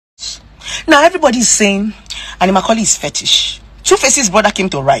Now everybody is saying Animakoli is fetish. Tuface's brother came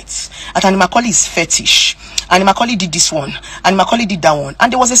to write that Animakoli is fetish. Animakoli did this one. Animakoli did that one.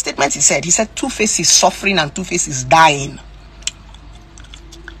 And there was a statement he said. He said Tuface is suffering and Tuface is dying.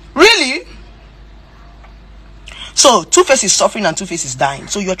 Really? So Tuface is suffering and Tuface is dying.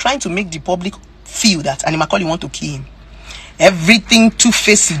 So you're trying to make the public feel that Animakoli want to kill him. Everything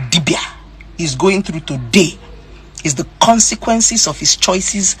Tuface Idibia is going through today is the consequences of his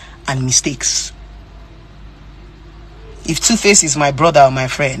choices and mistakes. If Tuface is my brother or my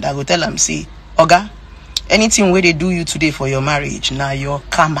friend, I will tell him, say, Oga, anything where they do you today for your marriage, now your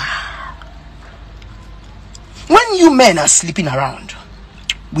karma. When you men are sleeping around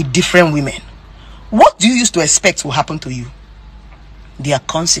with different women, what do you used to expect will happen to you? There are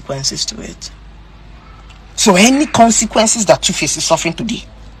consequences to it. So any consequences that Tuface is suffering today,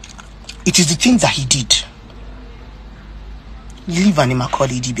 it is the things that he did. Leave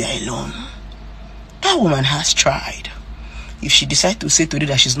Animakoli Idibia alone. That woman has tried. If she decides to say today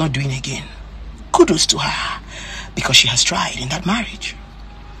that she's not doing again, kudos to her, because she has tried in that marriage.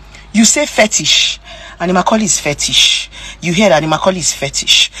 You say fetish, Animakoli is fetish. You hear that Animakoli is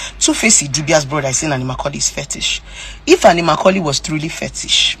fetish. Tuface Idibia's brother is saying Animakoli is fetish. If Animakoli was truly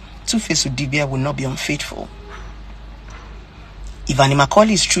fetish, Tuface Idibia would not be unfaithful. If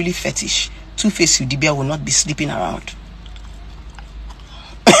Animakoli is truly fetish, Tuface Idibia will not be sleeping around.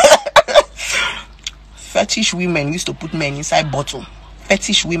 Fetish women used to put men inside bottle.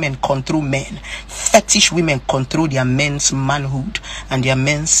 Fetish women control men. Fetish women control their men's manhood and their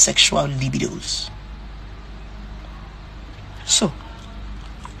men's sexual libidos. So,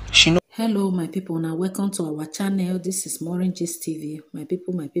 she knows. Hello, my people. Now, welcome to our channel. This is Morin Gist TV. My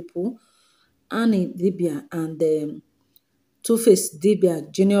people. Idibia and Tuface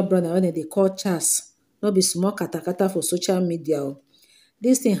Idibia junior brother, when they call Charles, not be small katakata for social media.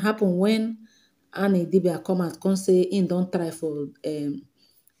 This thing happened when Idibia come out, come say in don't try for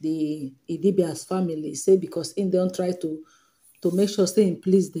the Idibia's family, say because in don't try to make sure say in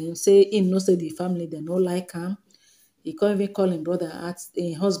please them, say in no say the family they no like him. He can't even call him brother at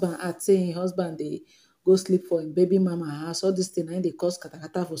him husband at say him husband they go sleep for him baby mama house. All this thing and they cause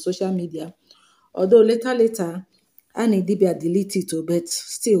katakata for social media. Although later Idibia delete it, but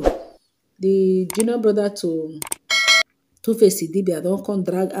still the junior brother to Tuface Idibia don come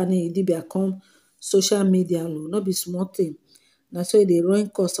drag Idibia come social media no be small thing. Na so e dey run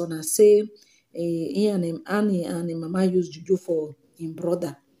course on her say he and him Annie and him mama use juju for him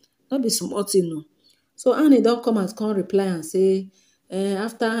brother. No be small thing no. So Annie don come and come reply and say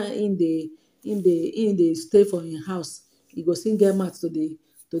after in dey stay for him house, he go still get mad to dey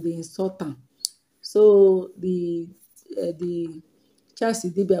insult am. So the Charles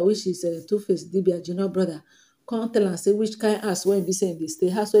Idibia, which is Tuface Idibia junior brother, come tell am say which kind house wey be say dey stay,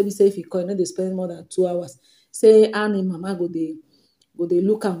 house wey be say if he call, no dey spend more than 2 hours. Say Annie mama go dey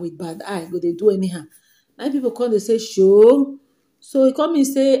look am with bad eye, go dey do anyhow. Na people come dey say sure. So e come mean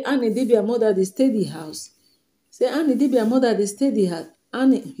say Annie Idibia mother dey stay the house. Say Annie Idibia mother dey stay the house.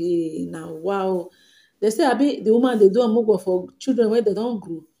 Annie, hey, now wow. They say abi the woman dey do amugo for children wey they don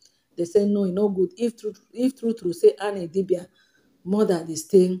grow. They say no, e no good. If true say Annie Idibia mother dey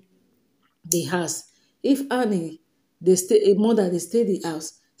stay the house. If Annie dey stay mother dey stay the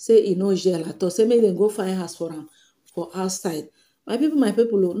house, say e no jail at all. Say make dem go find house for am for outside. My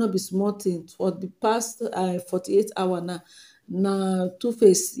people no be small thing. For the past 48 hours now, na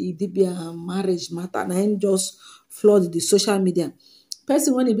Tuface Idibia marriage matter na im just flood the social media.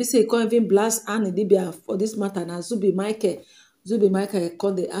 Person when e be say e come even blast Annie Idibia for this matter na Zubi Michael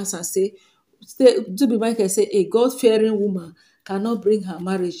come dey ask am say Zubi Michael say a God-fearing woman cannot bring her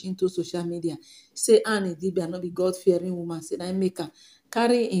marriage into social media. Say Annie Idibia no be God-fearing woman. Say na make her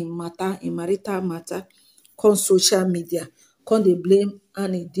carry im marital matter come social media, come dey blame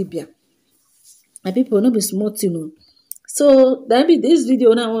Annie Idibia. My people no be small thing o. So that be this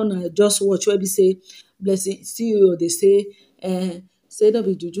video now one I just watch where be say Blessing CEO dey say say no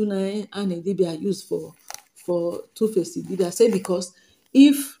be juju na Annie Idibia use for Tuface Idibia. Say because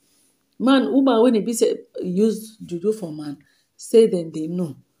if woman when e be say use juju for man, say dem dey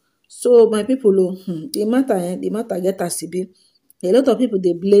know. So my people the matter get as e be. A lot of people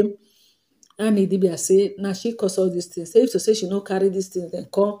dey blame Annie Idibia say na she cause all these things. Say if to say she no carry these things dem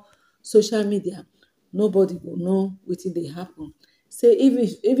come social media, nobody go know wetin dey happen. Say even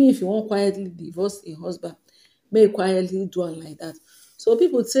if you wan quietly divorce a husband, make you quietly do am like that. So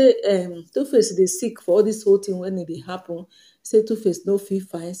people say Tuface dey sick for all this whole thing when e dey happen. Say Tuface no feel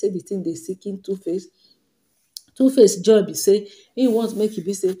fine. Say the thing dey sicking Tuface. Tuface joy be say he want make e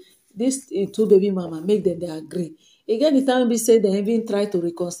be say this two baby mama make dem dey agree. e get the time be say dem even try to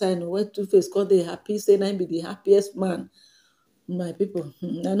reconcile when Tuface come dey happy say na him be the happiest man. My people,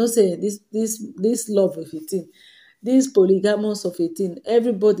 I know say this love of a thing, this polygamous of a thing,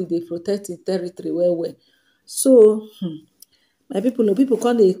 everybody dey protect im territory well well. So my people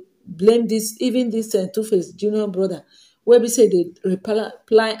come dey blame this, even this Tuface junior brother wey be say dey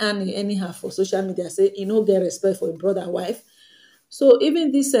reply Annie anyhow for social media, say e no get respect for im brother wife. So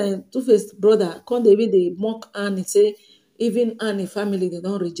even this Tuface brother come dey even dey mock Annie, say even Annie family they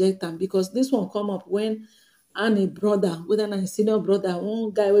don reject am, because this one come up when Annie brother, whether na im senior brother,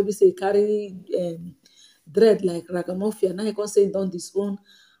 one guy wey be say carry dread like ragamuffin, now he come say he don disown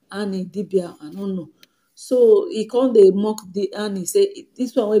Annie Idibia, I no know. So he come dey mock the Annie, say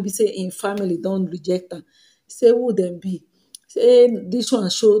this one wey be say im family don reject am, say who dem be, say this one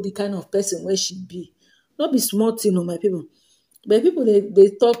show the kind of person wey she be. No be small thing o, my people. But people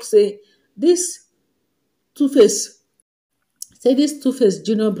dey talk say this Tuface, say this Tuface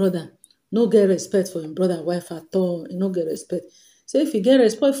junior brother no get respect for im brother wife at all. He no get respect. Say if he get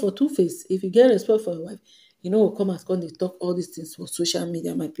respect for Tuface, if he get respect for im wife, he no go come dey talk all these things for social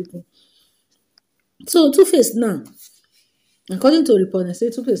media, my people. So Tuface now, according to report, dem say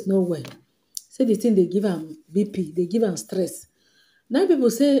Tuface no well. Say the thing dey give am BP, dey give am stress. Now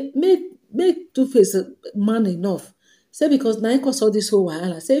people say make Tuface man enough. Say because na him cause all this whole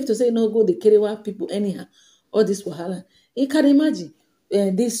wahala. Say if to say no go dey carry one people anyhow, all this wahala. You can imagine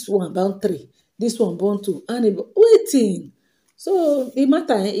this one born 3, this one born 2, and waiting. So the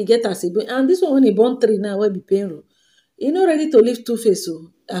matter e get as e be, and this one when he born 3 now wey be payroll, he no ready to leave Tuface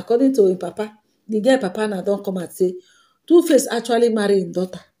o. According to him papa, the girl papa now don come out say Tuface actually marry him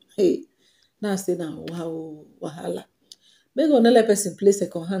daughter. Hey, now say na wow wahala. Make no let person play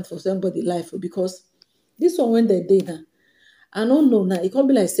second hand for somebody life, because this one when they dey now, I no know now. It can't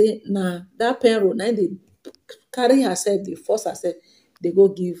be like say na that payroll now they carry herself, they force herself, they go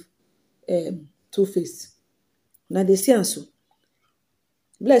give Tuface. Now they see am so.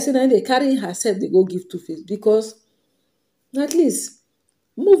 Be like say now they carry herself, they go give Tuface, because at least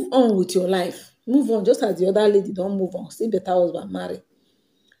move on with your life. Move on, just as the other lady don't move on. Still better husband marry.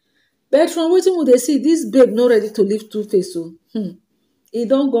 But from wetin we dey see, this babe no ready to leave Tuface. So he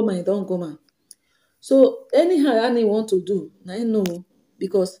don't go man, he don't go man. So anyhow Annie want to do, I know,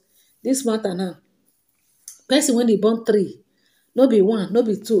 because this matter now, person when he born 3, no be 1, no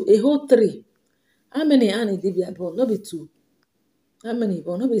be 2, a whole 3. How many Annie Idibia born? No be 2. How many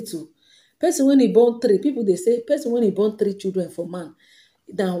born? No be 2. Person when he born 3, people they say person when he born 3 children for man,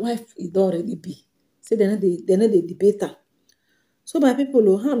 than wife he don already be. Say they no dey debate am. So my people,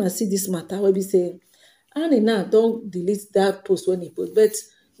 oh, how I see this matter wey be say Annie now don delete that post when he post, but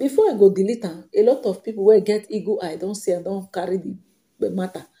before I go delete am, a lot of people wey get eagle eye don see am, don carry the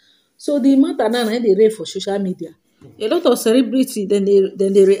matter. So the matter now dey reign for social media. A lot of celebrity then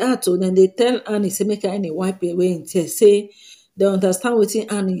they react to, then they tell Annie say make Annie wipe away im tears, say they understand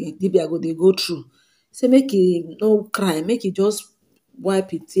wetin Annie Idibia go dey go through. Say make e no cry, make e just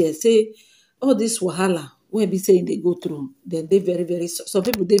wipe im tears. Say all this wahala wey be say they go through, then they very some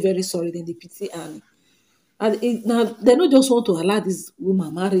people they very sorry, then they pity Annie. And now they no just want to allow this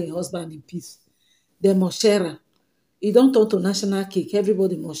woman marry her husband in peace. They must share am. E don turn to national cake,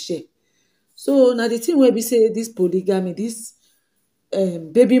 everybody must share. So now the thing wey be say this polygamy, this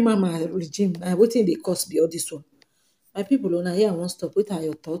baby mama regime, na wetin dey cause be all this one. My people, una here I wan stop. What are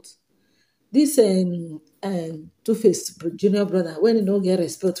your thoughts? This Tuface junior brother, when he no get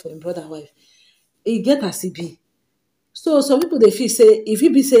respect for him brother wife, he get as he be. So some people they feel say if he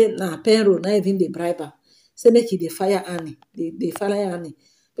be say na payroll, na even dey bribe am, say make he dey fire Annie, they fire Annie,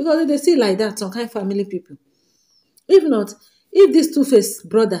 because they see like that some kind family people. If not, if this Tuface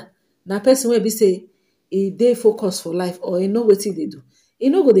brother na person wey be say he dey focus for life, or he know wetin they do, he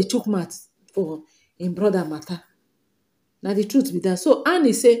no go dey chook mouth for him brother matter. Now the truth be that. So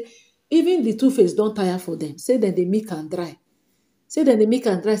Annie say even the Tuface don tire for them. Say then they make am dry. Say then they make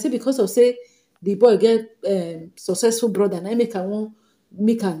am dry. Say because of say the boy get successful brother, now make am wan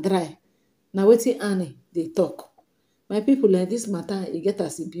make am dry. Now wetin Annie they talk. My people, like this matter, you get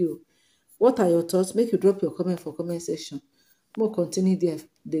as e be o. What are your thoughts? Make you drop your comment for comment section. We'll continue there.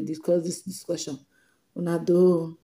 They discuss this discussion. Una do.